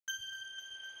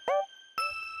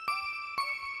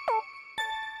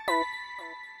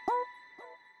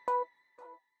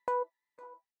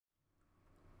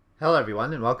Hello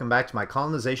everyone, and welcome back to my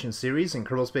colonization series in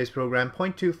Kerbal Space Program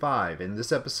 0.25. In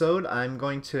this episode, I'm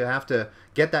going to have to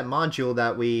get that module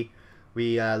that we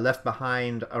left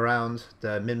behind around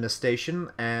the Minmus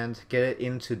Station and get it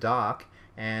into dock.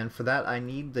 And for that, I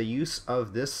need the use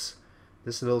of this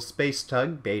little space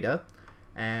tug beta,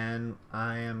 and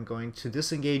I am going to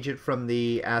disengage it from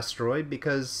the asteroid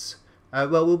because,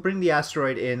 well, we'll bring the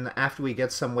asteroid in after we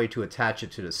get some way to attach it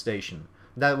to the station.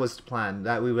 That was the plan,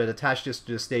 that we would attach this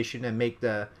to the station and make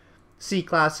the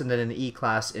C-class and then an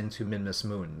E-class into Minmus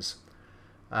moons.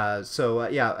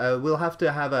 We'll have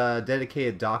to have a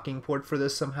dedicated docking port for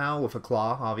this somehow, with a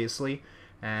claw, obviously,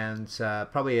 and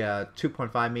probably a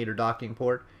 2.5 meter docking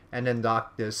port, and then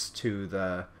dock this to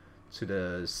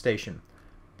the station.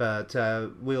 But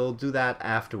we'll do that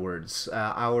afterwards.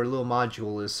 Our little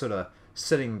module is sort of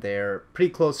sitting there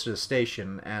pretty close to the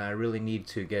station, and I really need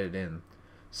to get it in.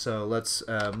 So let's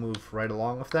move right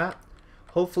along with that.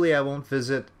 Hopefully I won't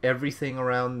visit everything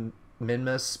around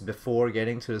Minmus before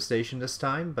getting to the station this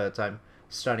time, but I'm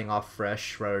starting off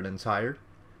fresh rather than tired.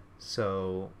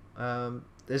 So,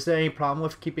 is there any problem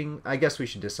with keeping... I guess we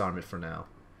should disarm it for now,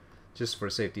 just for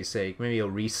safety's sake. Maybe I'll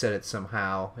reset it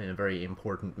somehow in a very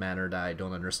important manner that I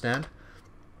don't understand.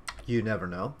 You never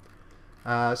know.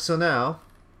 So now,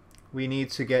 we need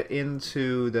to get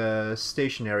into the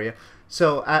station area.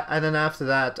 So, and then after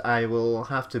that, I will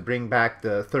have to bring back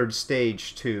the third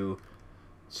stage to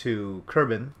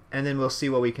Kerbin, and then we'll see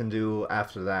what we can do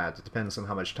after that. It depends on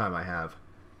how much time I have.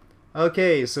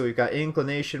 Okay, so we've got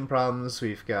inclination problems,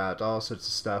 we've got all sorts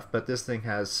of stuff, but this thing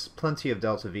has plenty of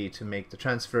delta V to make the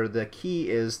transfer. The key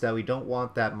is that we don't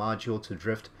want that module to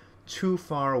drift too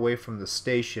far away from the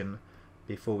station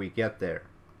before we get there.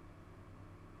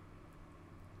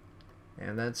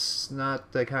 And that's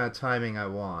not the kind of timing I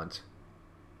want.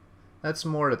 That's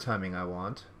more the timing I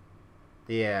want.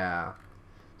 Yeah.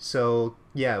 So,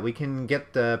 yeah, we can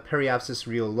get the periapsis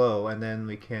real low, and then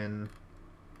we can...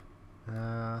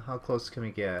 how close can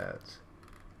we get?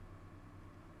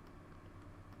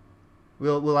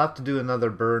 We'll have to do another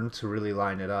burn to really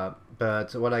line it up,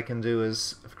 but what I can do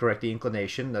is correct the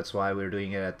inclination. That's why we're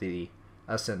doing it at the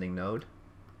ascending node.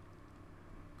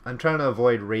 I'm trying to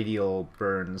avoid radial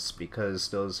burns because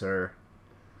those are...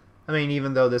 I mean,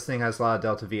 even though this thing has a lot of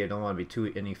delta V, I don't want to be too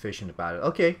inefficient about it.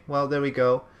 Okay, well, there we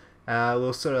go.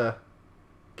 We'll sort of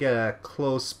get a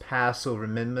close pass over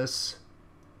Minmus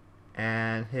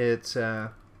and hit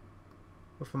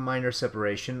with a minor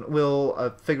separation.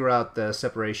 We'll figure out the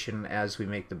separation as we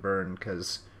make the burn,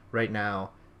 because right now,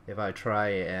 if I try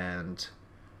and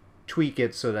tweak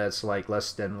it so that it's like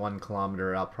less than 1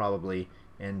 kilometer, I'll probably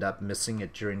end up missing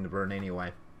it during the burn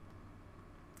anyway.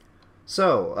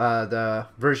 So, the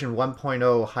version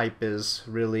 1.0 hype is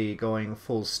really going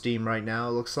full steam right now,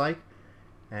 it looks like.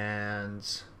 And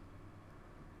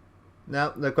now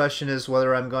the question is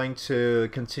whether I'm going to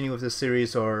continue with this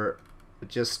series or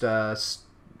just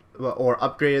or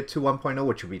upgrade it to 1.0,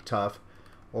 which would be tough,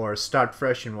 or start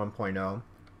fresh in 1.0.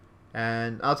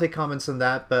 And I'll take comments on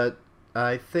that, but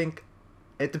I think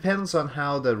it depends on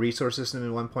how the resource system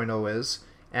in 1.0 is,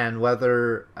 and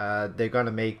whether they're going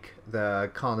to make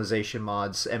the colonization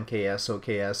mods MKS,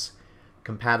 OKS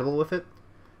compatible with it.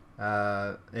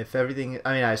 If everything,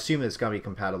 I mean, I assume it's going to be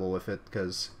compatible with it,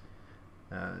 because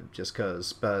just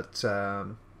because, but I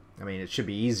mean, it should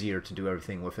be easier to do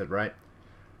everything with it, right?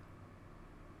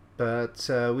 But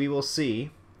we will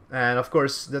see. And of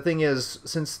course, the thing is,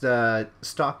 since the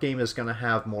stock game is going to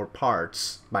have more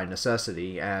parts by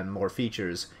necessity and more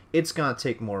features, it's going to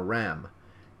take more RAM.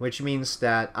 Which means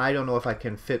that I don't know if I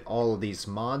can fit all of these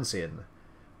mods in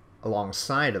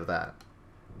alongside of that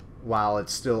while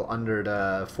it's still under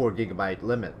the 4 GB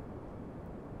limit.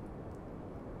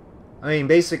 I mean,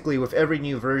 basically with every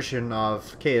new version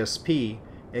of KSP,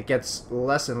 it gets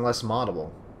less and less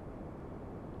moddable.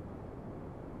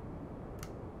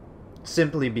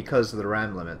 Simply because of the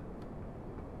RAM limit.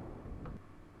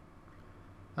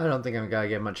 I don't think I'm gonna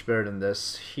get much better than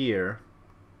this here.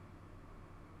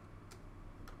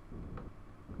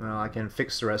 Well, I can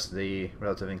fix the rest of the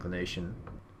relative inclination.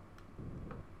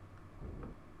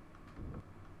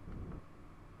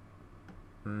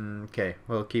 Okay,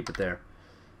 we'll keep it there.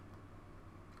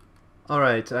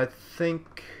 Alright, I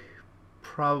think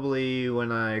probably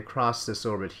when I cross this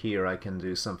orbit here I can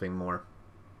do something more.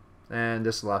 And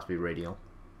this will have to be radial.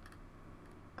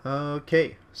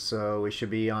 Okay, so we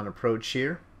should be on approach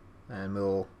here, and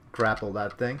we'll grapple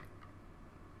that thing.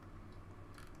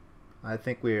 I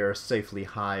think we are safely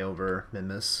high over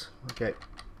Minmus. Okay.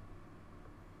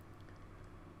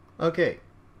 Okay.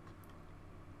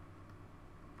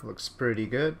 Looks pretty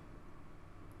good.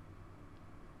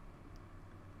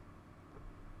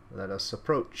 Let us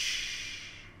approach.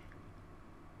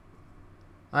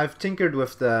 I've tinkered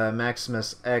with the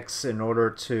Maximus X in order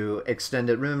to extend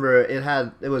it. Remember,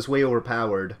 it was way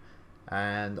overpowered,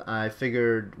 and I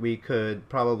figured we could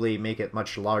probably make it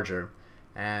much larger.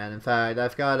 And in fact,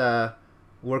 I've got a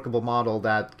workable model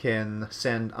that can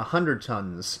send 100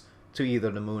 tons to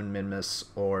either the Moon, Minmus,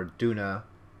 or Duna,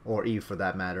 or Eve for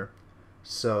that matter.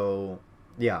 So,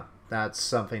 yeah, that's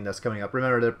something that's coming up.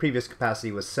 Remember, the previous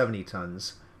capacity was 70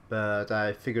 tons, but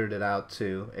I figured it out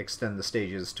to extend the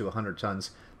stages to 100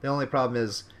 tons. The only problem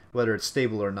is whether it's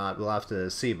stable or not. We'll have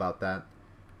to see about that.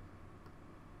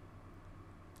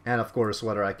 And of course,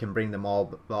 whether I can bring them all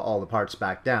the parts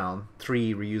back down.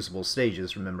 3 reusable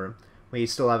stages, remember. We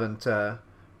still haven't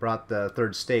brought the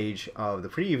third stage of the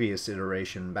previous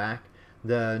iteration back.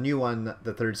 The new one,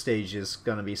 the third stage, is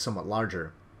going to be somewhat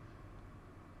larger.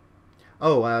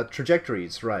 Oh,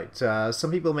 Trajectories, right.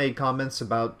 Some people made comments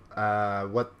about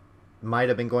what might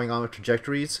have been going on with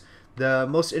Trajectories. The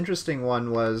most interesting one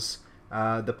was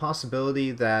the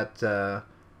possibility that...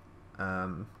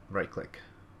 right-click.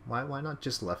 Why not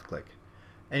just left-click?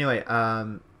 Anyway,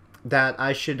 that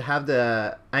I should have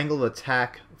the angle of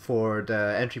attack for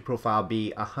the entry profile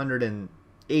be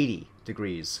 180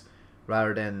 degrees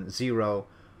rather than 0,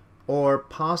 or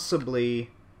possibly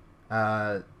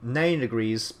 90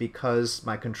 degrees because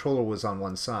my controller was on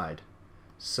one side.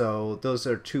 So those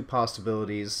are 2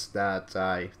 possibilities that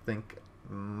I think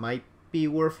might be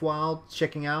worthwhile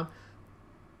checking out,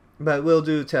 but we'll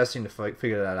do testing to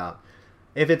figure that out.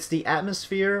 If it's the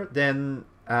atmosphere, then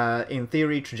in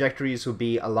theory Trajectories will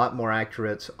be a lot more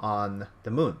accurate on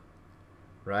the moon,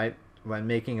 right, when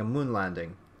making a moon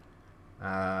landing.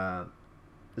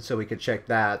 So we could check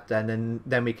that, and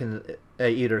then we can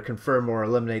either confirm or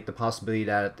eliminate the possibility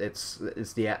that it's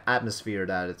the atmosphere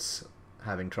that it's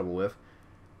having trouble with.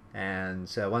 And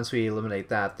once we eliminate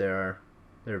that, there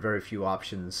are very few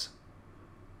options.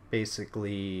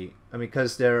 Basically, I mean,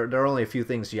 because there are only a few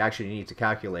things you actually need to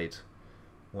calculate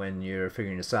when you're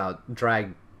figuring this out.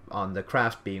 Drag on the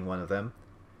craft being one of them,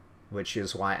 which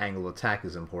is why angle of attack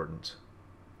is important.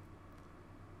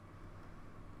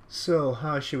 So,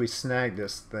 how should we snag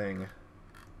this thing?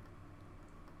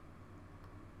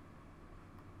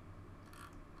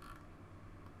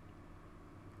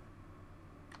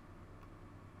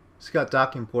 It's got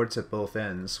docking ports at both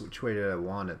ends. Which way did I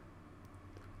want it?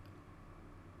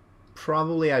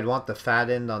 Probably I'd want the fat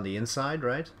end on the inside,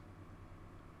 right?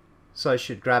 So I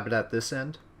should grab it at this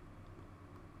end?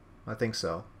 I think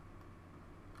so.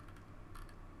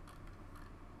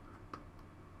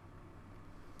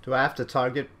 Do I have to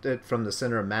target it from the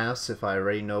center of mass if I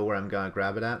already know where I'm going to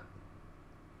grab it at?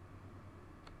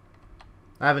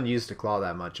 I haven't used the claw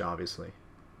that much, obviously.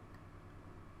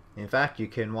 In fact, you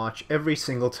can watch every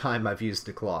single time I've used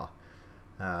the claw.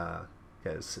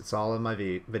 Because it's all in my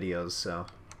videos, so...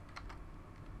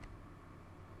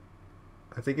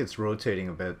 I think it's rotating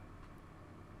a bit.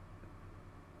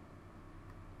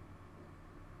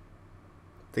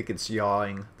 I think it's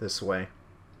yawing this way.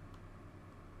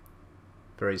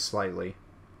 Very slightly.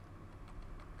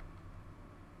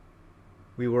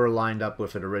 We were lined up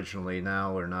with it originally,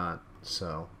 now we're not,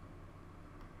 so...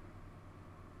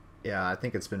 Yeah, I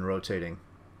think it's been rotating.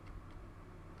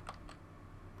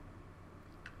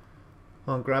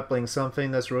 Well, grappling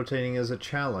something that's rotating is a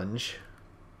challenge.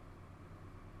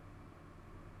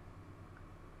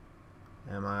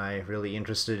 Am I really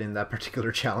interested in that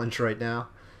particular challenge right now?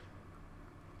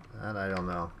 That I don't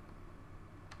know.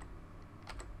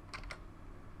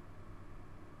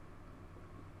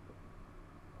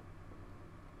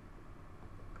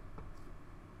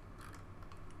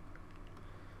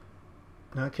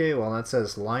 Okay, well, that's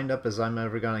as lined up as I'm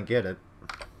ever gonna get it.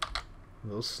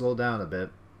 We'll slow down a bit.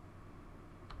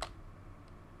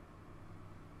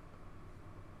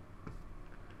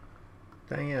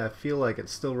 Dang it, I feel like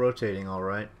it's still rotating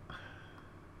alright.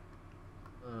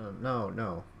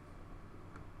 No.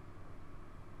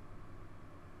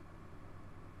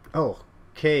 Oh,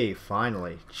 okay,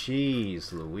 finally.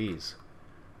 Jeez Louise.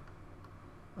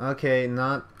 Okay,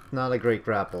 not a great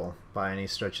grapple by any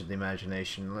stretch of the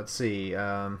imagination. Let's see.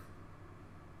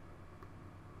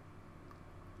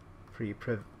 Free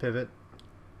pivot.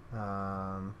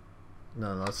 No,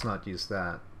 let's not use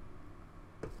that.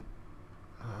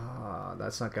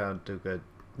 That's not gonna do good.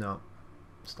 No,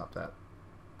 stop that.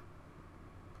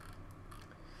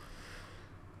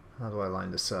 How do I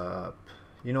line this up?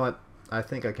 You know what? I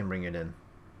think I can bring it in.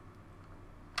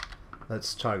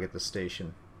 Let's target the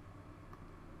station.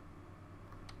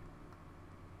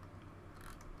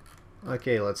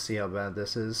 Okay, let's see how bad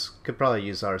this is. Could probably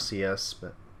use RCS,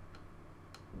 but...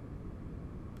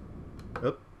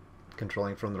 Oop,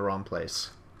 controlling from the wrong place.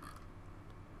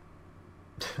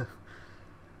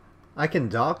 I can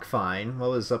dock fine.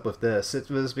 What was up with this? It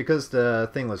was because the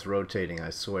thing was rotating, I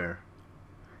swear.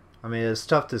 I mean, it's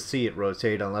tough to see it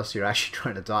rotate unless you're actually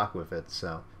trying to dock with it,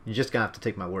 so you're just gonna have to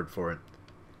take my word for it.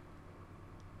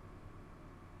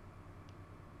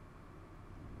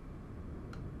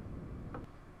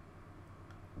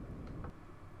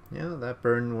 Yeah, that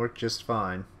burn worked just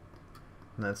fine.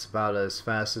 And that's about as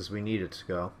fast as we need it to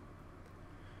go.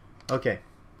 Okay.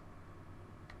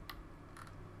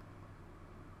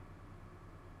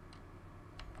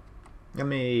 Let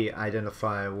me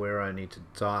identify where I need to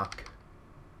dock.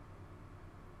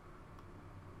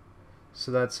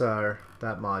 So that's that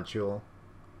module.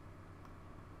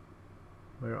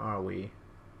 Where are we?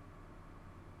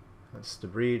 That's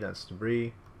debris, that's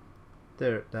debris.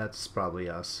 There, that's probably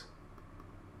us.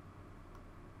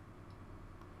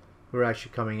 We're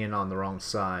actually coming in on the wrong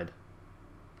side.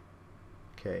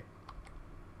 Okay.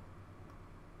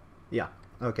 Yeah,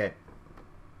 okay.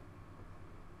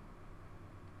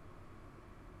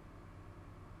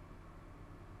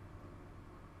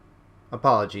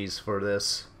 Apologies for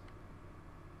this.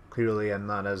 Clearly I'm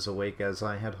not as awake as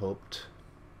I had hoped.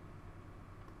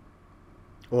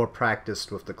 Or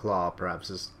practiced with the claw, perhaps,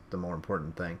 is the more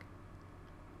important thing.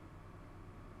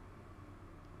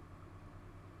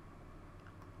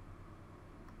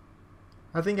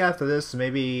 I think after this,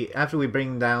 maybe after we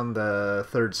bring down the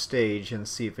third stage and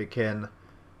see if it can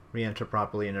re-enter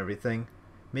properly and everything,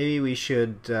 maybe we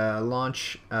should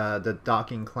launch the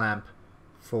docking clamp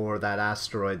for that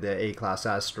asteroid, the A-class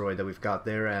asteroid that we've got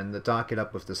there, and dock it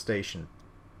up with the station.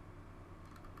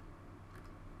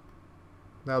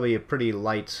 That'll be a pretty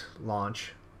light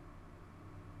launch.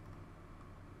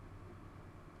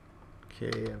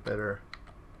 Okay, I better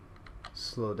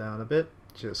slow down a bit,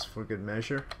 just for good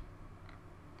measure.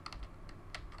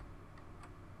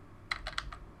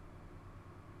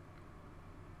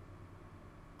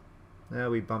 Yeah,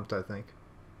 we bumped, I think.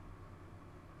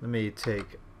 Let me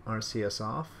take RCS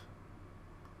off.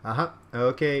 Aha,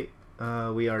 okay,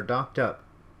 we are docked up.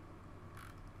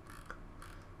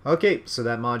 Okay, so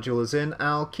that module is in.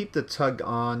 I'll keep the tug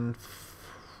on.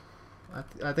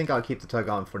 I think I'll keep the tug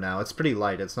on for now. It's pretty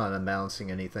light, it's not unbalancing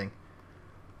anything.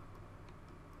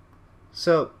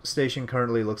 So, station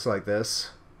currently looks like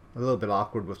this. A little bit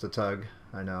awkward with the tug,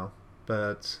 I know,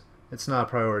 but it's not a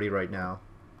priority right now.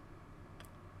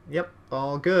 Yep,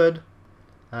 all good.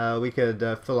 We could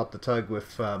fill up the tug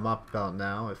with mop belt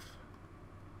now if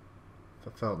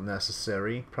it felt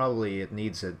necessary. Probably it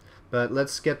needs it. But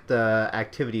let's get the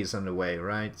activities underway,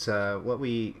 right? What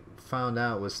we found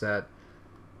out was that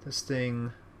this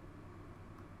thing...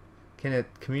 Can it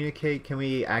communicate? Can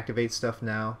we activate stuff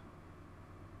now?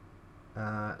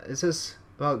 Is this...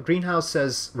 Well, greenhouse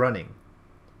says running.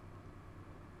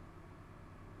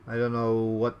 I don't know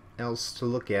what else to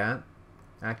look at.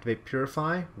 Activate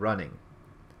purify, running.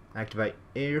 Activate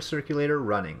air circulator,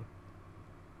 running.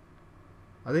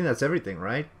 I think that's everything,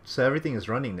 right? So everything is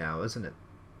running now, isn't it?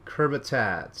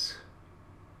 Habitat.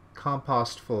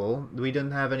 Compost full. We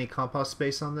didn't have any compost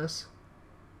space on this?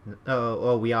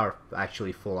 Oh, we are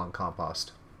actually full on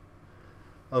compost.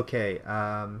 Okay,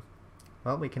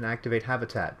 well, we can activate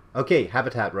habitat. Okay,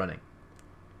 habitat running.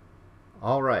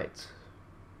 Alright.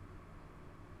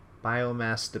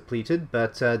 Biomass depleted,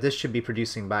 but this should be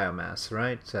producing biomass,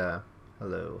 right?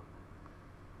 Hello.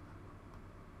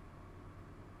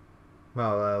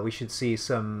 Well, we should see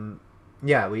some...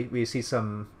 Yeah, we see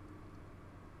some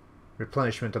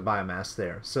replenishment of biomass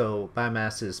there. So,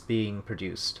 biomass is being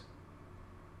produced.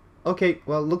 Okay,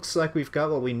 well, looks like we've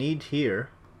got what we need here.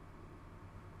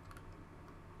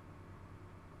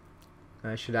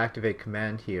 I should activate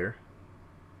command here.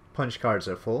 Punch cards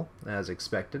are full, as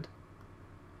expected.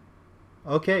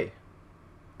 Okay.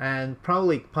 And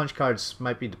probably punch cards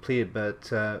might be depleted, but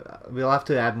we'll have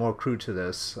to add more crew to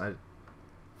this. I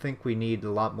think we need a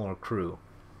lot more crew.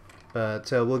 But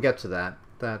we'll get to that.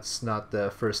 That's not the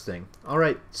first thing.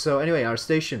 Alright, so anyway, our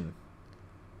station.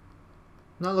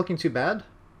 Not looking too bad.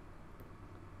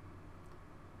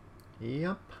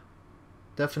 Yep.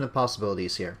 Definite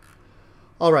possibilities here.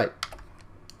 Alright.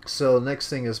 So next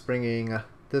thing is bringing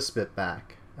this bit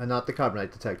back. Not the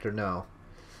carbonite detector, no.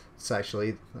 It's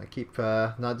actually, I keep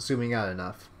not zooming out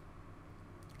enough.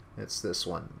 It's this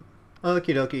one.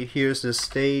 Okie dokie, here's the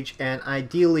stage, and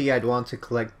ideally I'd want to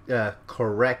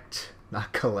correct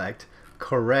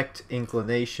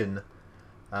inclination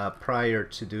prior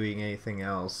to doing anything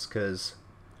else, because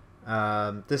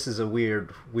this is a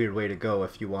weird way to go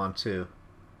if you want to.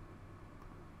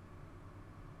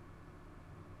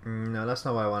 No, that's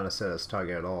not what I want to set as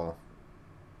target at all.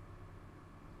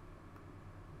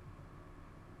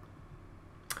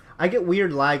 I get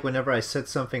weird lag whenever I set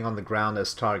something on the ground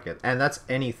as target, and that's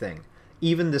anything.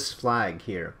 Even this flag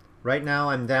here. Right now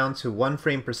I'm down to 1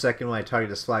 frame per second when I target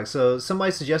this flag. So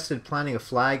somebody suggested planting a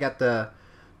flag at the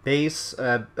base.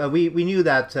 We knew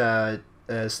that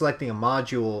selecting a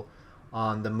module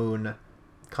on the moon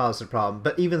caused a problem,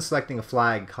 but even selecting a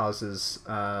flag causes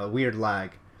weird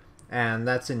lag, and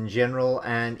that's in general.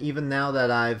 And even now that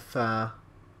I've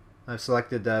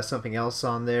selected something else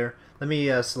on there, let me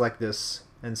select this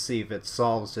and see if it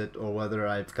solves it or whether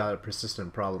I've got a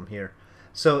persistent problem here.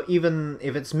 So even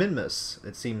if it's Minmus,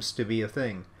 it seems to be a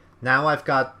thing. Now I've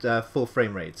got full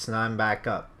frame rates and I'm back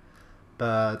up.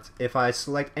 But if I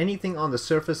select anything on the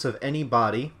surface of any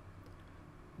body,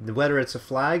 whether it's a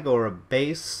flag or a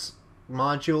base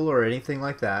module or anything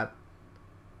like that,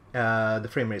 the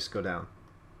frame rates go down.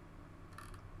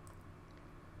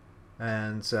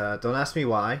 And don't ask me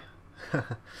why.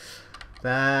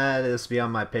 That is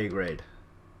beyond my pay grade.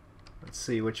 Let's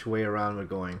see which way around we're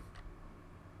going.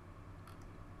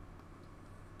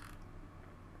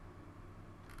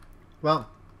 Well,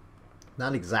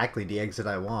 not exactly the exit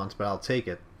I want, but I'll take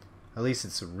it. At least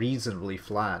it's reasonably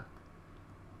flat.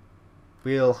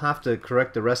 We'll have to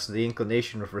correct the rest of the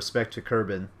inclination with respect to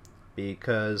Kerbin,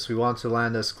 because we want to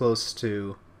land as close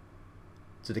to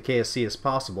the KSC as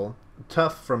possible.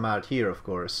 Tough from out here, of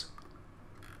course.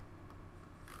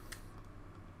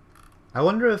 I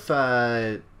wonder if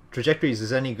Trajectories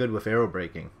is any good with aero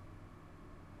braking.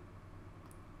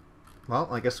 Well,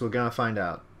 I guess we're gonna find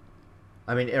out.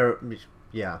 I mean,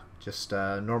 yeah, just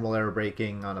normal aero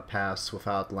braking on a pass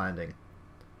without landing.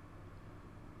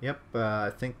 Yep, I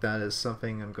think that is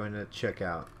something I'm going to check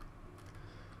out.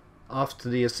 Off to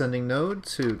the ascending node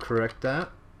to correct that.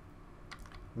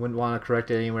 Wouldn't want to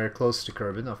correct it anywhere close to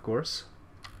Kerbin, of course.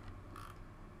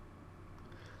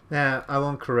 Nah, I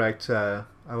won't correct, I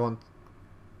won't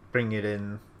bring it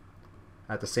in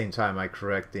at the same time I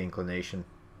correct the inclination.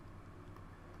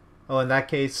 Oh, in that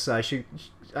case, I should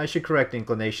correct the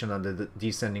inclination on the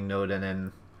descending node and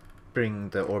then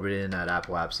bring the orbit in at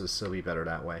apoapsis, so it'll be better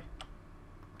that way.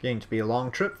 Getting to be a long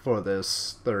trip for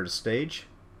this third stage.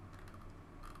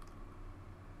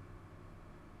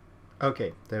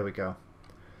 Okay, there we go.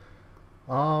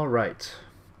 Alright.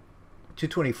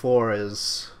 224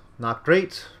 is not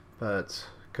great, but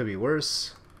could be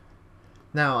worse.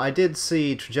 Now, I did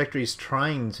see Trajectories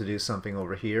trying to do something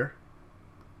over here.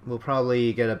 We'll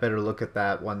probably get a better look at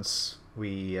that once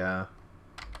we do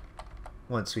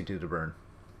the burn.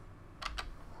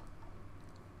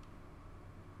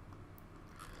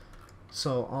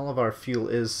 So all of our fuel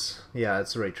is, yeah,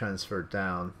 it's already transferred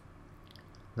down.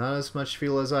 Not as much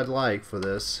fuel as I'd like for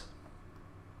this.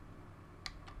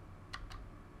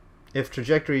 If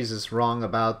Trajectories is wrong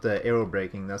about the aero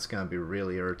braking, that's going to be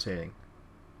really irritating.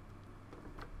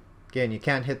 Again, you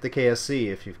can't hit the KSC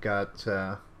if you've got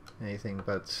anything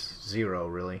but 0,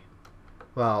 really.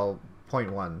 Well,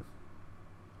 0.1.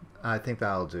 I think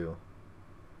that'll do.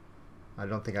 I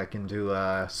don't think I can do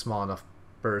a small enough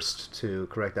burst to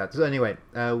correct that. So anyway,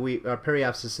 our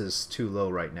periapsis is too low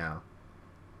right now.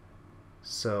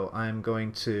 So I'm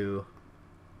going to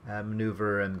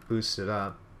maneuver and boost it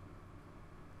up.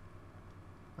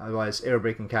 Otherwise, aero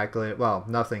braking calculate, well,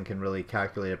 nothing can really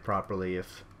calculate it properly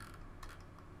if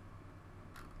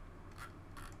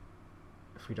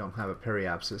we don't have a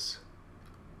periapsis.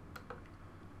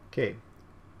 Okay.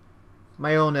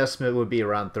 My own estimate would be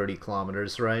around 30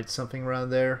 kilometers, right? Something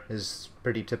around there is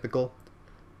pretty typical.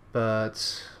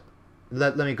 But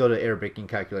let me go to air braking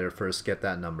calculator first, get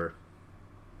that number.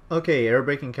 Okay, air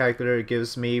braking calculator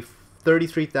gives me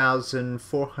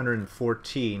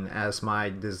 33,414 as my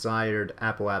desired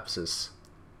apoapsis.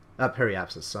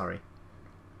 Periapsis, sorry.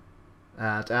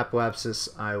 At apoapsis,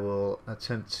 I will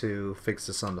attempt to fix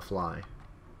this on the fly.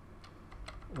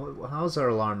 How's our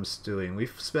alarms doing?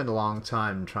 We've spent a long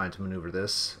time trying to maneuver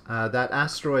this. That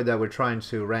asteroid that we're trying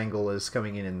to wrangle is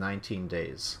coming in 19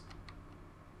 days.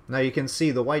 Now you can see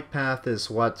the white path is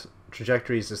what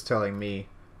Trajectories is telling me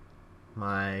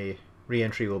my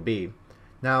reentry will be.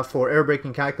 Now for air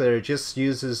braking calculator, it just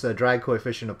uses a drag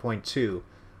coefficient of 0.2,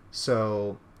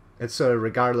 so it's sort of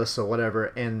regardless of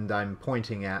whatever end I'm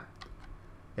pointing at.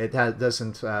 It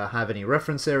doesn't have any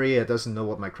reference area, it doesn't know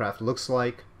what my craft looks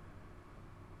like.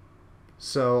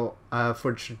 So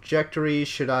for trajectory,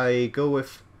 should I go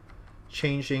with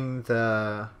changing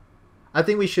the... I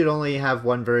think we should only have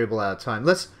one variable at a time.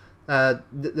 Let's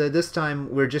this time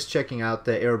we're just checking out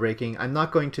the air braking. I'm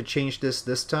not going to change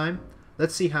this time.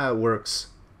 Let's see how it works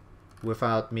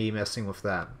without me messing with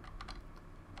that.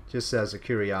 Just as a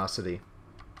curiosity.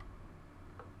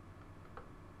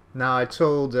 Now I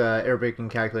told air braking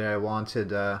calculator I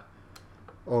wanted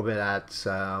orbit at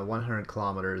 100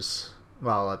 kilometers.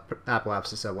 Well,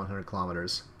 apoapsis at 100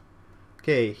 kilometers.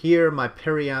 Okay, here my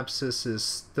periapsis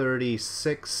is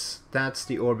 36. That's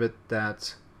the orbit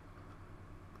that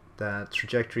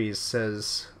Trajectories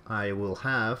says I will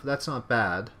have. That's not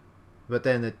bad. But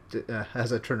then it,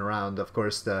 as I turn around, of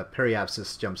course, the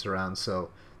periapsis jumps around, so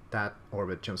that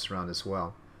orbit jumps around as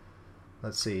well.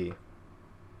 Let's see.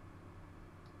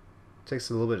 Takes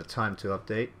a little bit of time to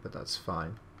update, but that's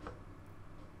fine.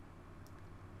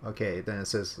 Okay, then it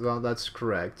says, well, that's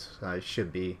correct. I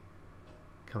should be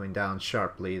coming down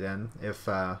sharply then. If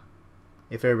air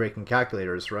braking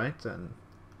calculator is right, then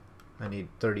I need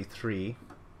 33.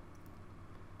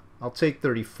 I'll take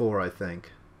 34, I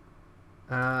think.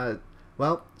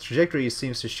 Well, Trajectory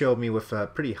seems to show me with a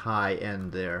pretty high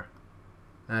end there.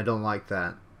 And I don't like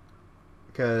that.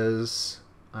 Because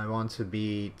I want to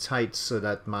be tight so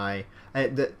that my...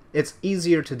 it's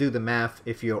easier to do the math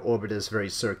if your orbit is very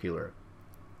circular,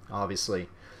 obviously.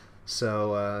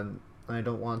 So I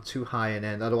don't want too high an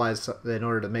end. Otherwise, in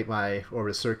order to make my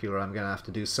orbit circular, I'm going to have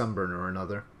to do some burner or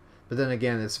another. But then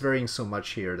again, it's varying so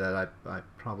much here that I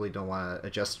probably don't want to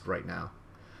adjust it right now.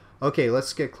 Okay,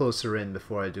 let's get closer in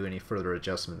before I do any further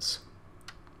adjustments.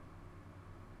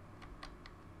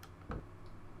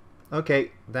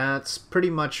 Okay, that's pretty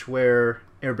much where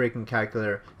air braking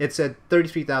calculator... It's at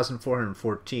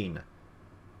 33,414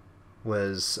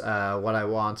 was what I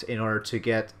want in order to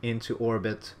get into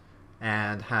orbit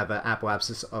and have an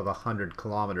apoapsis of 100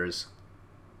 kilometers.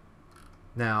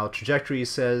 Now, Trajectory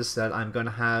says that I'm going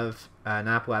to have an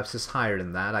apoapsis higher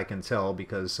than that. I can tell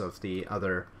because of the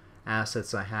other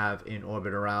assets I have in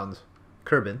orbit around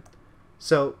Kerbin.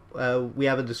 So we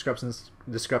have a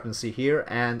discrepancy here,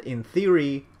 and in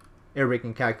theory, air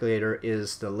braking calculator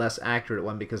is the less accurate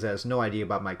one because it has no idea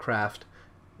about my craft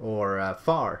or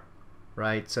FAR,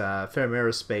 right?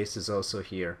 FMRS space is also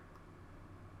here.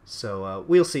 So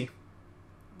we'll see.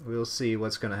 We'll see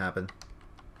what's going to happen.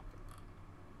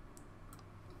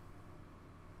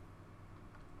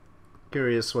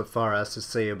 Curious what FAR has to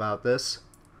say about this.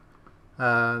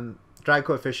 Drag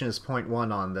coefficient is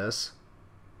 0.1 on this.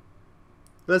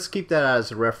 Let's keep that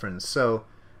as a reference. So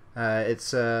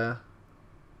it's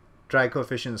drag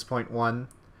coefficient is 0.1.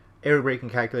 Air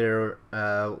braking calculator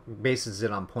bases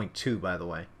it on 0.2, by the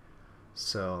way.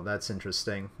 So that's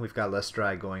interesting. We've got less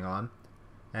drag going on.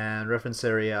 And reference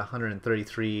area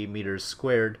 133 meters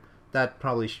squared. That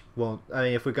probably won't... I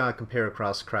mean, if we're going to compare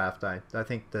across craft, I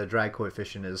think the drag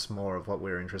coefficient is more of what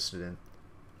we're interested in.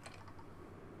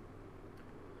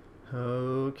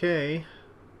 Okay.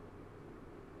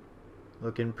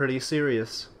 Looking pretty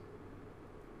serious.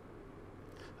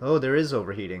 Oh, there is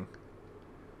overheating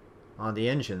on the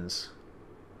engines.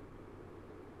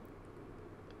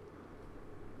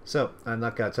 So, I'm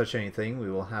not going to touch anything. We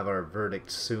will have our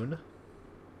verdict soon.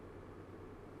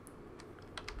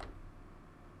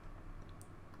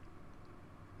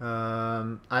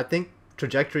 I think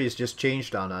Trajectories just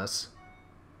changed on us.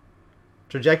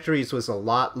 Trajectories was a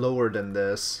lot lower than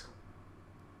this,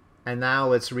 and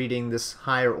now it's reading this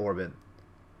higher orbit.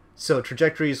 So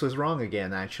Trajectories was wrong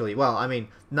again, actually. Well, I mean,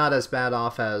 not as bad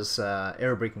off as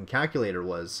air braking calculator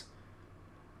was.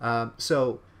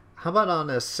 So, how about on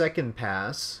a second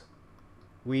pass,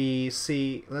 we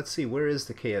see... Let's see, where is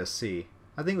the KSC?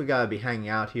 I think we gotta be hanging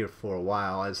out here for a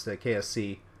while as the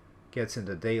KSC gets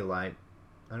into daylight.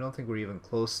 I don't think we're even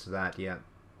close to that yet.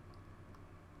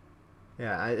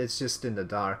 Yeah, it's just in the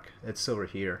dark. It's over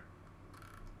here.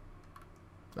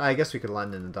 I guess we could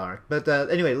land in the dark. But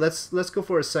anyway, let's go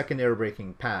for a second air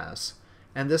braking pass.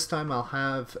 And this time I'll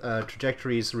have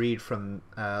Trajectories read from,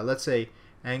 let's say,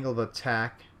 angle of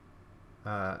attack,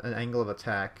 an angle of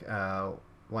attack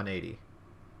 180.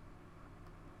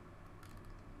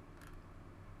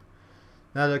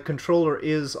 Now the controller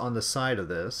is on the side of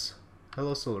this.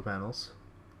 Hello, solar panels.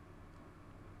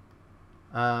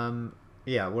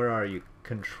 Yeah, where are you?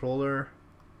 Controller?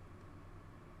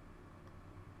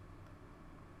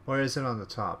 Or is it on the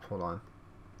top? Hold on.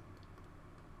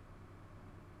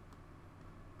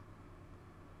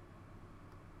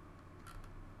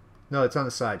 No, it's on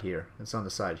the side here. It's on the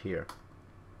side here.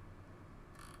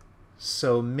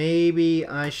 So maybe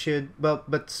I should... Well,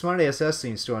 but SmartASS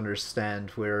seems to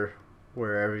understand where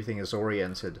everything is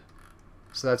oriented.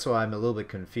 So that's why I'm a little bit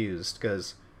confused,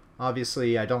 because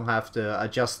obviously I don't have to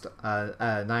adjust a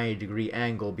 90-degree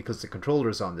angle because the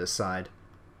controller's on this side.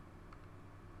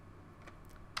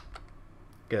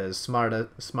 Because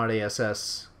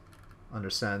SmartASS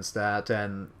understands that,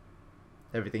 and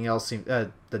everything else seems...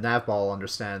 the navball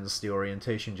understands the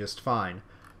orientation just fine.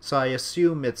 So I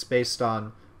assume it's based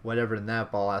on whatever the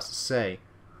navball has to say.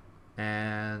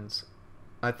 And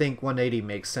I think 180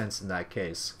 makes sense in that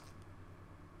case.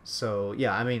 So,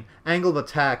 yeah, I mean, angle of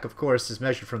attack, of course, is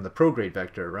measured from the prograde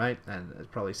vector, right? And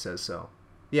it probably says so.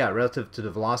 Yeah, relative to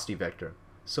the velocity vector.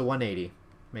 So 180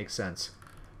 makes sense.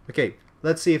 Okay,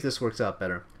 let's see if this works out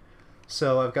better.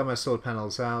 So I've got my solar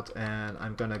panels out, and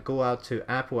I'm going to go out to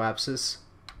apoapsis,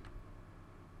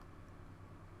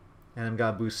 and I'm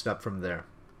going to boost up from there.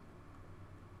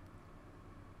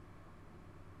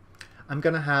 I'm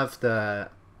going to have the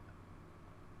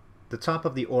top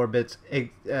of the orbit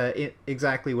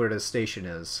exactly where the station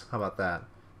is. How about that?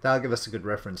 That'll give us a good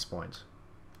reference point.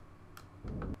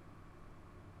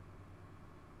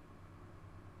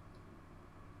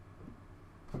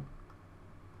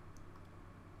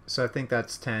 So I think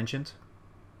that's tangent.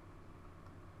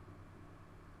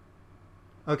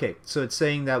 Okay, so it's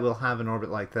saying that we'll have an orbit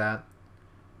like that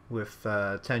with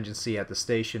tangency at the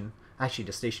station. Actually,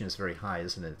 the station is very high,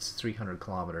 isn't it? It's 300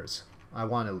 kilometers. I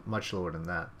want it much lower than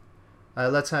that.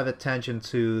 Let's have it tangent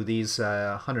to these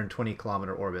 120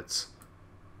 kilometer orbits.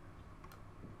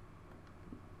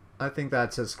 I think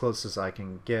that's as close as I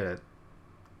can get it.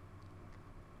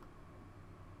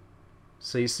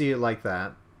 So you see it like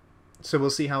that. So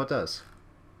we'll see how it does.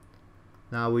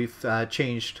 Now we've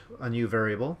changed a new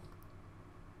variable.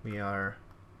 We are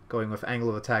going with angle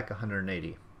of attack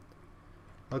 180.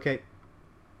 Okay.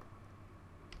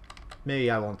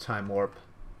 Maybe I won't time warp.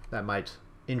 That might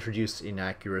introduce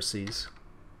inaccuracies.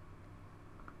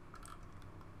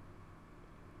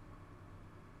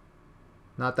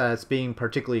 Not that it's being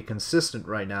particularly consistent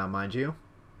right now, mind you.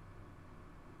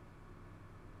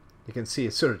 You can see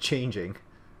it's sort of changing.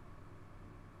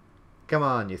 Come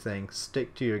on, you think.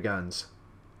 Stick to your guns.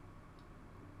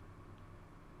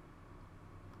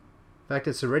 In fact,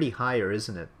 it's already higher,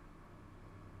 isn't it?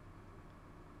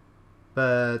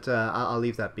 But I'll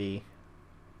leave that be.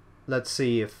 Let's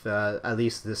see if at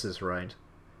least this is right.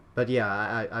 But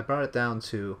yeah, I brought it down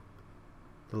to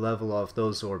the level of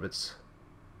those orbits.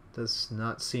 Does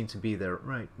not seem to be there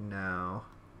right now.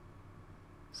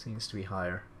 Seems to be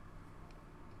higher.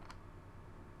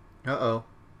 Uh-oh.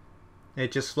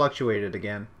 It just fluctuated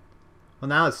again. Well,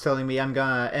 now it's telling me I'm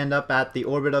gonna end up at the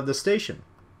orbit of the station.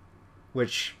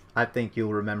 Which, I think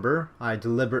you'll remember, I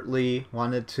deliberately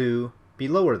wanted to be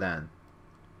lower than.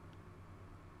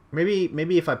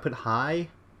 Maybe if I put high,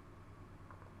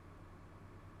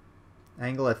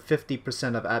 angle at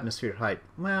 50% of atmosphere height.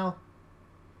 Well,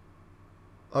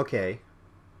 okay.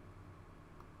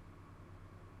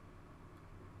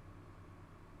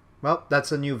 Well,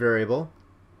 that's a new variable.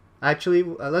 Actually,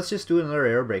 let's just do another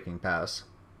air braking pass.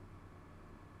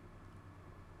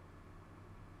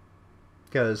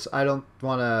 Because I don't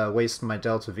want to waste my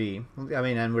delta V. I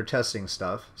mean, and we're testing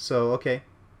stuff. So, okay.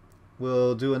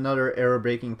 We'll do another air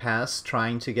braking pass,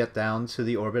 trying to get down to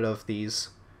the orbit of these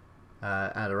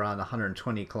at around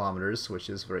 120 kilometers, which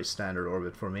is a very standard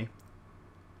orbit for me.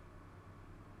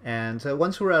 And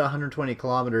once we're at 120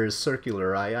 kilometers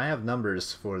circular, I have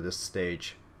numbers for this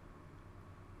stage.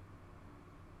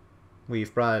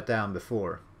 We've brought it down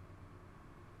before.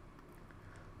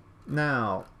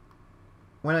 Now,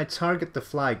 when I target the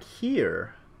flag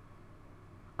here,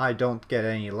 I don't get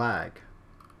any lag.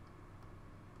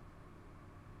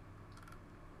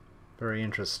 Very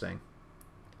interesting.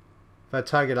 If I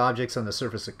target objects on the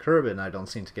surface of Kerbin, I don't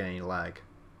seem to get any lag.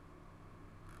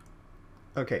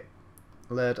 Okay,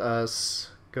 let us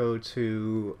go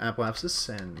to apoapsis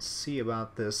and see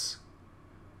about this,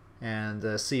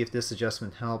 and see if this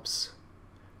adjustment helps.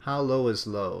 How low is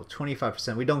low?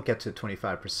 25%. We don't get to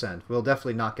 25%. We'll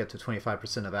definitely not get to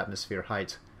 25% of atmosphere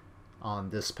height on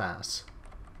this pass.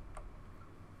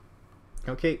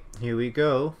 Okay, here we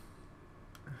go.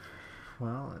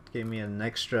 Well, it gave me an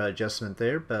extra adjustment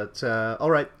there, but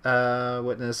alright,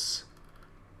 witness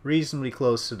reasonably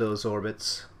close to those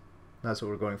orbits. That's what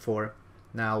we're going for.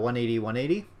 Now 180,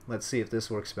 180. Let's see if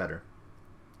this works better.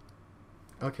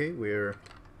 Okay, we're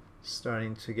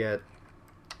starting to get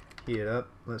heated up.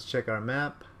 Let's check our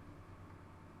map.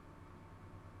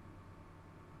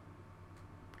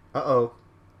 Uh-oh.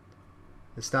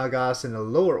 It's now got us in a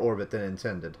lower orbit than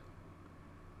intended.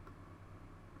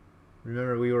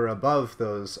 Remember, we were above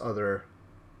those other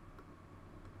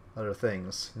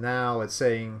things. Now it's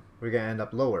saying we're going to end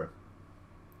up lower.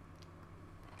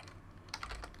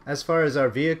 As far as our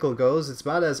vehicle goes, it's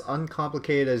about as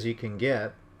uncomplicated as you can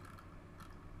get.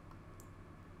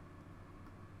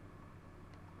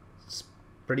 It's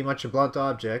pretty much a blunt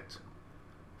object.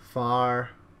 Far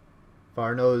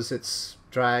knows its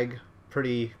drag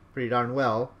pretty darn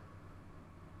well.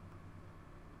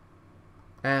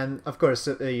 And of course,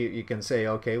 you can say,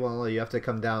 okay, well, you have to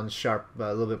come down sharp,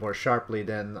 a little bit more sharply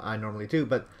than I normally do.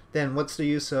 But then, what's the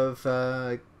use of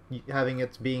having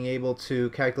it being able to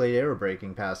calculate aero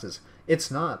braking passes?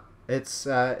 It's not. It's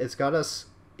got us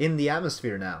in the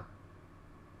atmosphere now.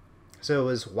 So it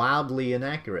was wildly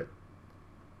inaccurate.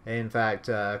 In fact,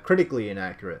 critically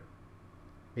inaccurate,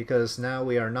 because now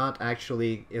we are not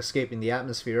actually escaping the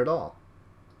atmosphere at all.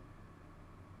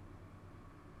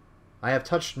 I have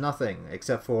touched nothing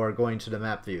except for going to the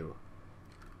map view.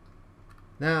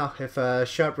 Now, if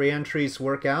sharp reentries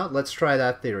work out, let's try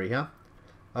that theory, huh?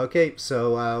 Okay,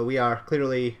 so we are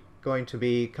clearly going to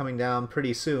be coming down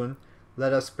pretty soon.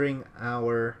 Let us bring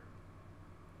our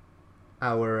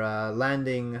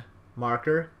landing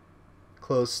marker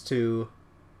close to,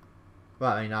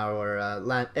 well, I mean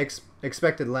our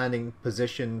expected landing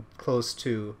position close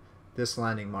to this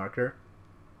landing marker.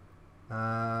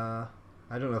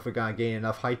 I don't know if we're going to gain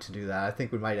enough height to do that. I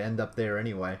think we might end up there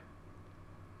anyway.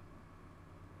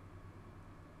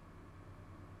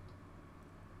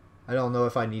 I don't know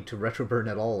if I need to retroburn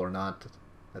at all or not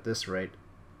at this rate.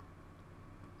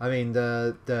 I mean,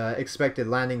 the expected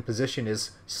landing position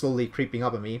is slowly creeping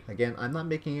up on me. Again, I'm not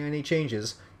making any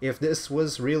changes. If this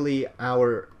was really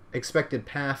our expected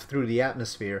path through the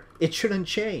atmosphere, it shouldn't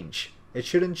change. It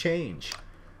shouldn't change,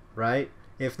 right?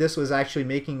 If this was actually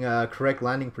making a correct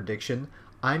landing prediction,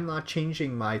 I'm not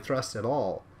changing my thrust at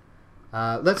all.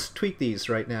 Let's tweak these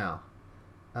right now.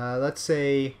 Let's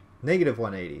say negative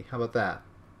 180. How about that?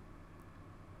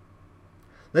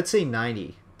 Let's say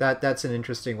 90. That's an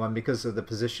interesting one because of the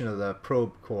position of the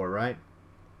probe core, right?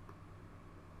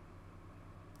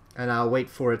 And I'll wait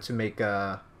for it to make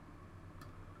a...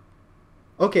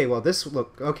 Okay, well this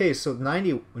look... Okay, so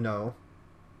 90... No.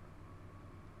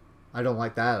 I don't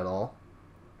like that at all.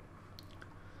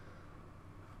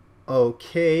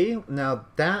 Okay, now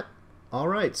that...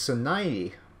 Alright, so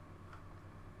 90.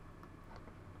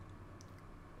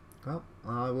 Well,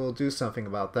 I will do something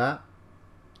about that.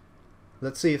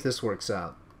 Let's see if this works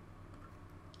out.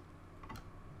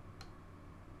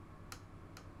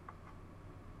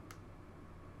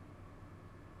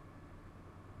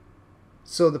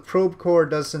 So the probe core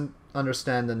doesn't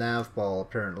understand the nav ball,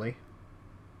 apparently.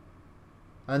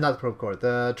 Not the probe core,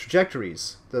 the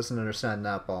trajectories doesn't understand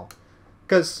nav ball.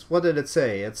 Because, what did it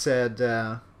say? It said,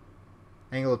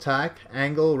 angle attack,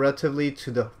 angle relatively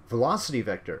to the velocity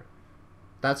vector.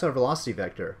 That's our velocity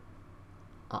vector.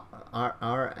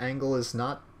 Our angle is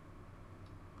not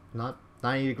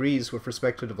 90 degrees with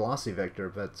respect to the velocity vector,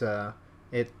 but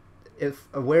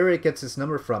where it gets its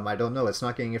number from, I don't know. It's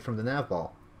not getting it from the nav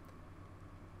ball.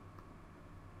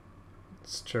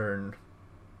 Let's turn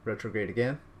retrograde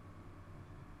again.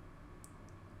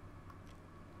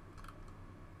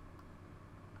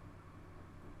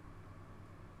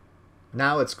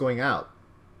 Now it's going out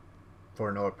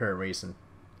for no apparent reason.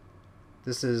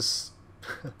 This is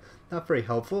not very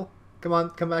helpful. Come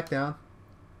on, come back down.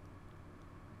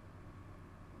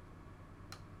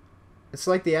 It's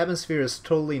like the atmosphere is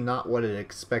totally not what it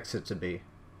expects it to be.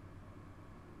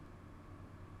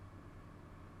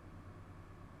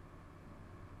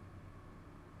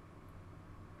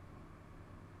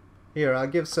 Here, I'll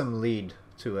give some lead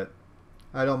to it.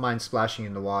 I don't mind splashing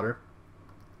in the water.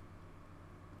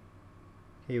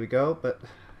 Here we go, but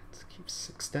it keeps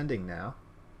extending now.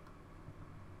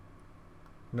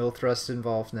 No thrust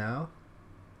involved now.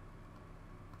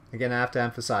 Again, I have to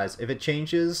emphasize, if it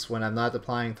changes when I'm not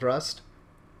applying thrust,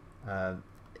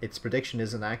 its prediction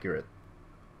isn't accurate.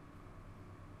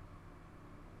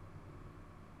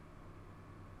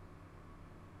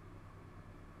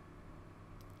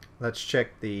 Let's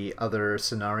check the other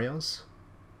scenarios.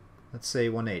 Let's say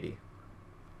 180.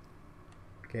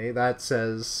 Okay, that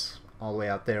says all the way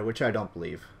out there, which I don't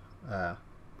believe.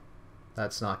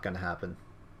 That's not going to happen.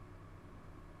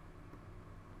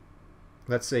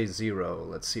 Let's say 0.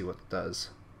 Let's see what it does.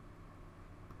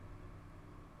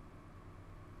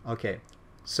 Okay,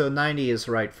 so 90 is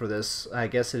right for this. I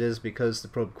guess it is because the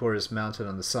probe core is mounted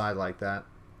on the side like that.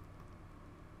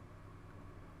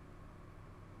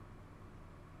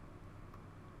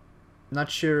 Not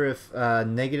sure if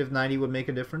negative 90 would make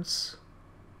a difference.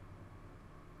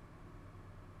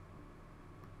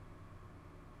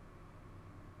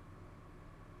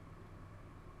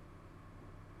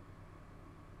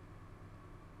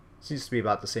 Seems to be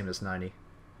about the same as 90.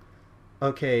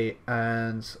 Okay,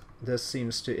 and this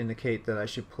seems to indicate that I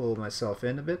should pull myself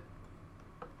in a bit.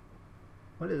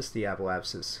 What is the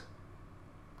apoapsis?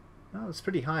 Oh, it's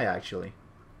pretty high actually.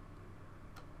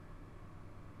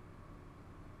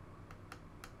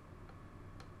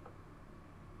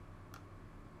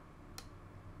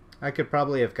 I could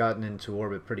probably have gotten into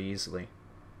orbit pretty easily.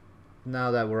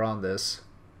 Now that we're on this.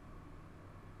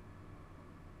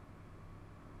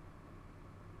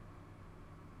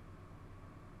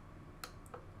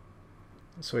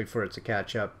 Let's wait for it to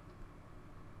catch up.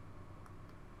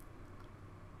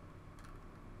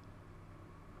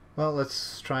 Well,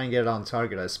 let's try and get it on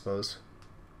target, I suppose.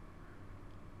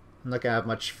 I'm not gonna have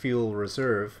much fuel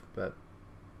reserve, but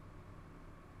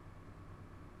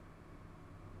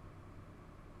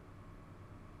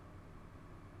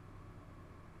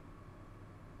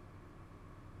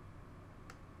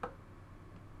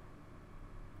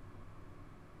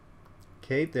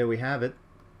okay, there we have it.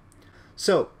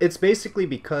 So it's basically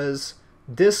because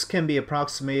this can be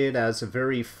approximated as a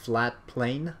very flat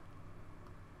plane,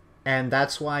 and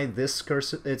that's why this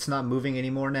cursor, it's not moving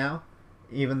anymore now,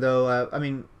 even though I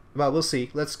mean, well, we'll see.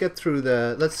 Let's get through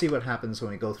the, let's see what happens when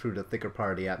we go through the thicker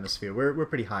part of the atmosphere. We're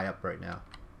pretty high up right now.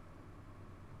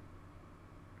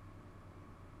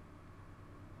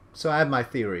 So I have my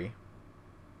theory.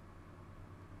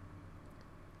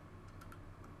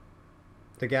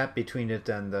 The gap between it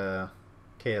and the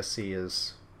KSC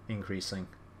is increasing.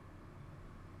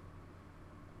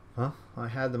 Well, I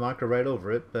had the marker right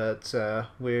over it, but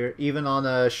we're even on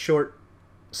a short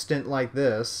stint like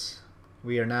this,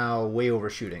 we are now way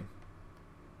overshooting.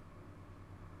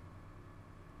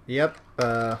 Yep,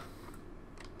 I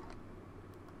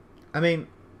mean,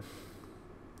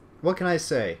 what can I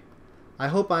say? I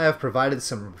hope I have provided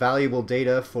some valuable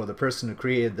data for the person who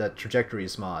created the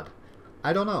Trajectories mod.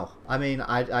 I don't know. I mean,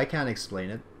 I can't explain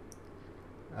it.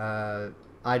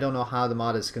 I don't know how the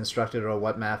mod is constructed or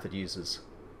what math it uses.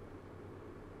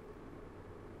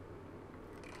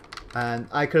 And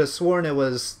I could have sworn it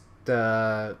was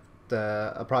the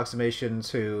approximation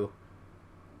to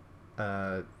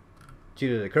due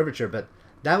to the curvature, but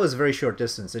that was a very short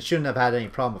distance. It shouldn't have had any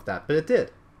problem with that, but it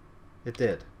did. It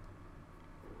did.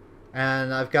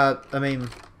 And I've got, I mean,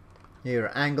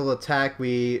 here, angle attack,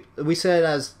 we said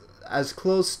as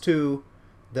close to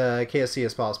the KSC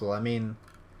as possible. I mean,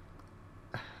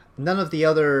 none of the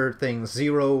other things,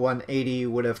 0, 180,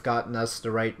 would have gotten us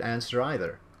the right answer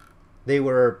either. They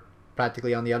were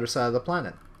practically on the other side of the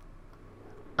planet.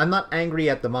 I'm not angry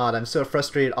at the mod, I'm so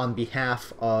frustrated on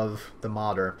behalf of the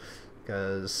modder,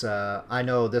 because I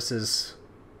know this is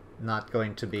not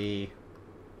going to be...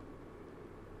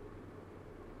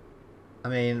 I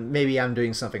mean, maybe I'm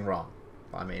doing something wrong.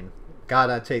 I mean,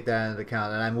 gotta take that into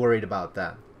account, and I'm worried about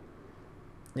that.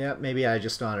 Yeah, maybe I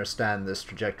just don't understand this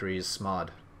Trajectories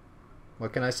mod.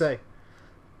 What can I say?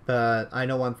 But I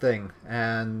know one thing,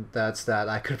 and that's that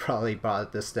I could probably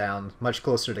brought this down much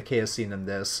closer to KSC than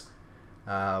this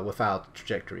without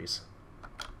Trajectories.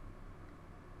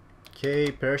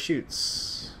 Okay,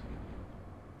 parachutes.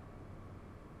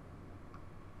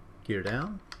 Gear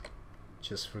down,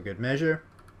 just for good measure.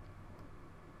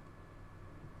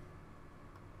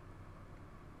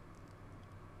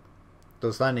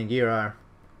 Those landing gear are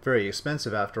very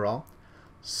expensive after all.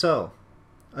 So,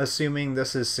 assuming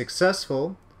this is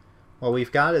successful, what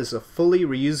we've got is a fully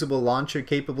reusable launcher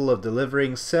capable of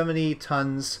delivering 70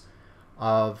 tons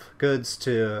of goods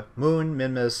to Moon,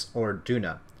 Minmus, or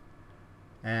Duna.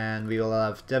 And we will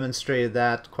have demonstrated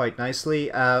that quite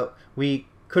nicely. We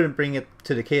couldn't bring it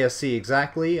to the KSC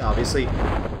exactly. Obviously,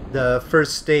 the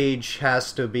first stage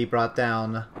has to be brought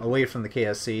down away from the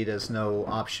KSC. There's no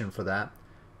option for that.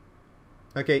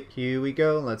 Okay, here we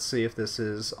go. Let's see if this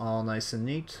is all nice and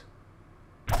neat.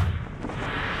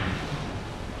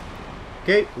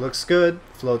 Okay, looks good,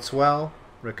 floats well,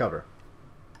 recover.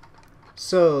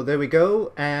 So there we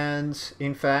go, and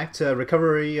in fact,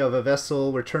 recovery of a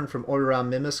vessel returned from orbit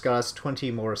around Minmus got us 20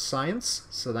 more science,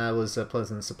 so that was a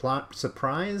pleasant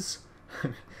surprise.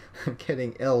 I'm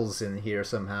getting L's in here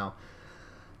somehow.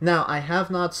 Now, I have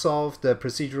not solved the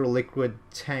procedural liquid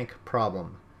tank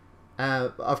problem.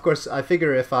 Of course, I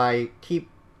figure if I keep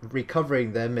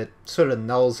recovering them, it sort of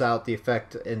nulls out the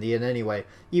effect in the end anyway.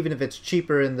 Even if it's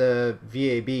cheaper in the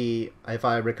VAB, if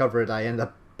I recover it, I end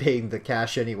up paying the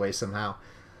cash anyway somehow.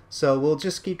 So we'll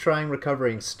just keep trying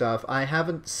recovering stuff. I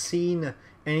haven't seen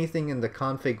anything in the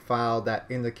config file that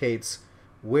indicates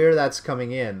where that's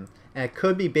coming in. And it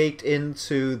could be baked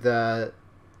into the...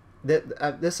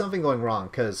 there's something going wrong,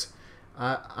 because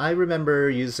I remember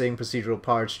using procedural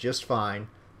parts just fine.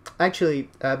 Actually,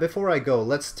 before I go,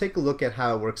 let's take a look at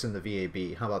how it works in the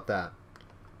VAB. How about that?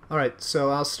 Alright, so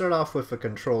I'll start off with a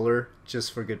controller,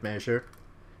 just for good measure.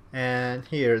 And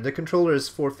here, the controller is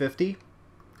 450.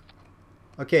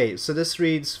 Okay, so this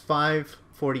reads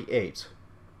 548.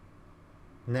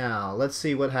 Now, let's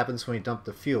see what happens when we dump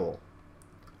the fuel.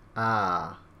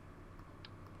 Ah.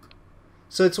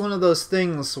 So it's one of those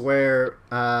things where,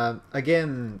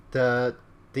 again, the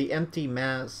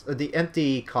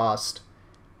empty cost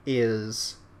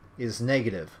is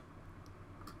negative.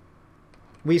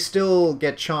 We still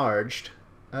get charged.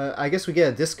 I guess we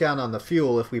get a discount on the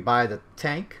fuel if we buy the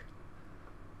tank.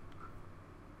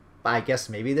 I guess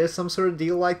maybe there's some sort of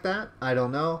deal like that. I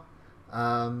don't know.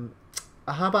 How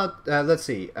about, let's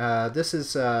see. This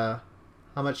is, how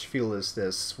much fuel is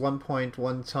this?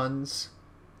 1.1 tons?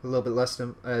 A little bit less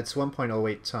than, it's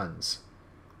 1.08 tons.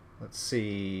 Let's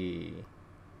see.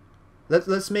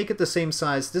 Let's make it the same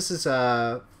size. This is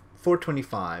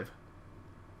 425.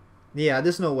 Yeah,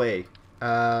 there's no way.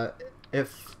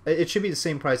 If it should be the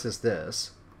same price as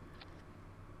this,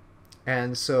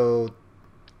 and so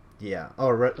yeah,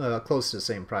 or close to the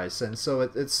same price, and so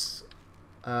it's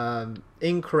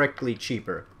incorrectly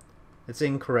cheaper. It's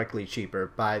incorrectly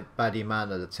cheaper by the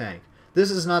amount of the tank. This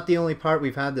is not the only part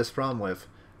we've had this problem with.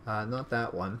 Not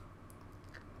that one.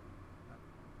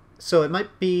 So it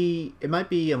might be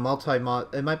a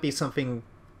multi-mod. It might be something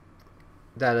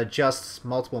that adjusts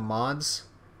multiple mods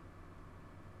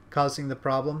causing the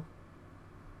problem.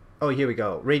 Oh, here we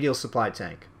go. Radial supply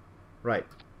tank. Right.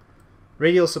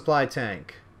 Radial supply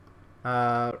tank.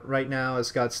 Right now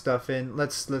it's got stuff in.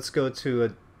 Let's go to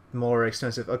a more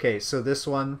expensive. Okay, so this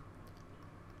one.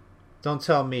 Don't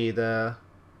tell me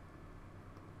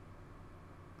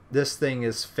this thing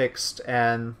is fixed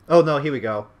and... Oh no, here we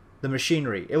go. The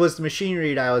machinery. It was the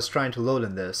machinery that I was trying to load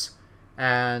in this,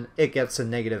 and it gets a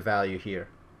negative value here.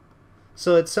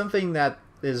 So it's something that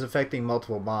is affecting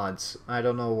multiple mods. I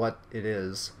don't know what it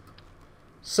is.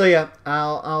 So yeah,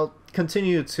 I'll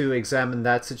continue to examine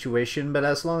that situation, but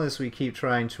as long as we keep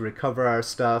trying to recover our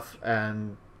stuff,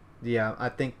 and yeah, I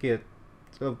think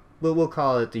we'll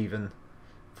call it even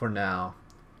for now.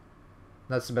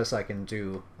 That's the best I can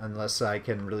do, unless I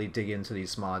can really dig into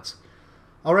these mods.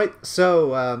 Alright,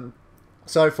 so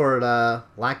sorry for the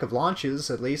lack of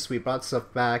launches. At least we brought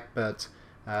stuff back, but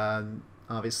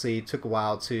obviously it took a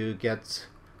while to get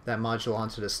that module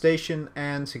onto the station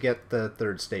and to get the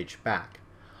third stage back.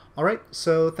 Alright,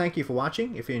 so thank you for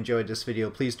watching. If you enjoyed this video,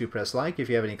 please do press like. If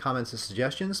you have any comments or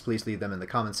suggestions, please leave them in the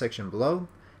comment section below,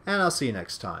 and I'll see you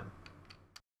next time.